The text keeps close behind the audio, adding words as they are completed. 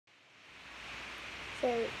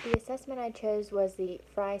So the assessment I chose was the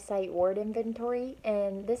Fry Sight Word Inventory,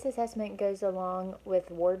 and this assessment goes along with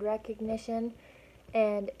word recognition,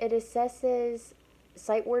 and it assesses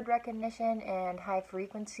sight word recognition and high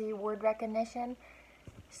frequency word recognition.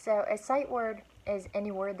 So a sight word is any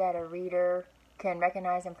word that a reader can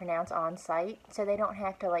recognize and pronounce on sight, so they don't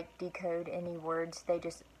have to decode any words, they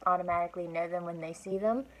just automatically know them when they see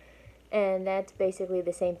them. And that's basically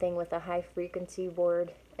the same thing with a high frequency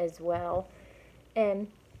word as well. And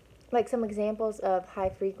some examples of high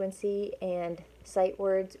frequency and sight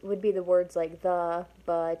words would be the words like the,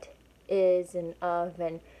 but, is, and of,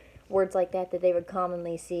 and words like that that they would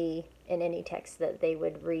commonly see in any text that they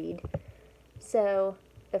would read. So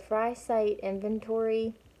the Fry Sight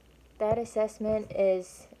Inventory, that assessment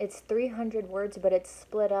it's 300 words, but it's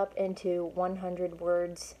split up into 100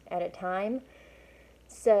 words at a time.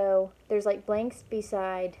 So there's blanks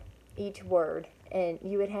beside each word, and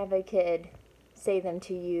you would have a kid say them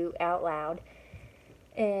to you out loud.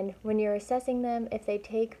 And when you're assessing them, if they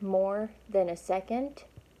take more than a second,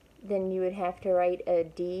 then you would have to write a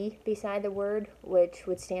D beside the word, which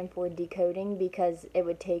would stand for decoding, because it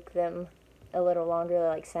would take them a little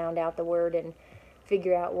longer to sound out the word and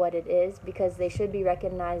figure out what it is, because they should be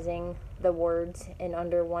recognizing the words in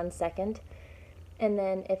under 1 second. And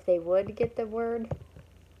then if they would get the word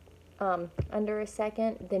under a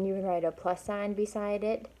second, then you would write a plus sign beside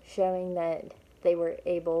it, showing that they were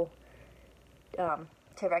able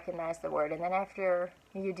to recognize the word. And then after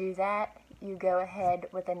you do that, you go ahead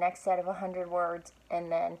with the next set of 100 words,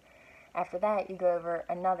 and then after that you go over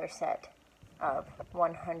another set of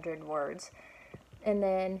 100 words. And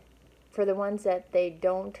then for the ones that they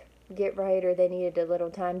don't get right, or they needed a little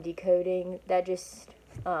time decoding, that just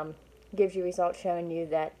gives you results showing you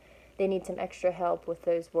that they need some extra help with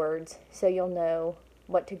those words, so you'll know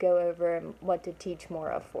what to go over and what to teach more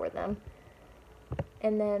of for them.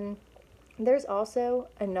 And then there's also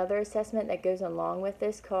another assessment that goes along with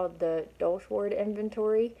this called the Dolch Word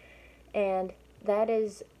Inventory, and that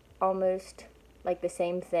is almost the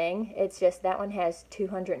same thing. It's just that one has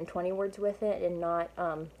 220 words with it and not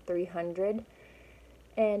 300.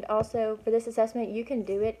 And also for this assessment, you can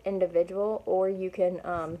do it individual, or you can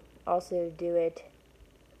also do it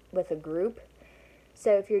with a group.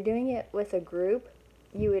 So if you're doing it with a group,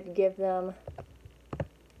 you would give them,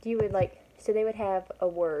 so they would have a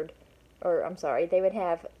word, or they would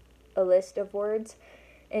have a list of words,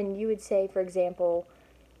 and you would say, for example,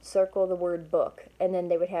 circle the word book, and then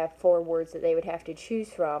they would have 4 words that they would have to choose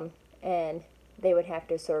from, and they would have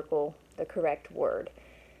to circle the correct word.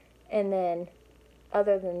 And then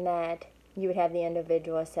other than that, you would have the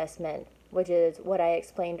individual assessment, which is what I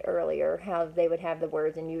explained earlier, how they would have the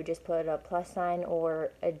words and you would just put a plus sign or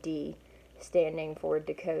a D standing for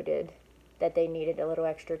decoded, that they needed a little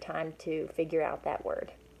extra time to figure out that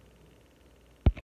word.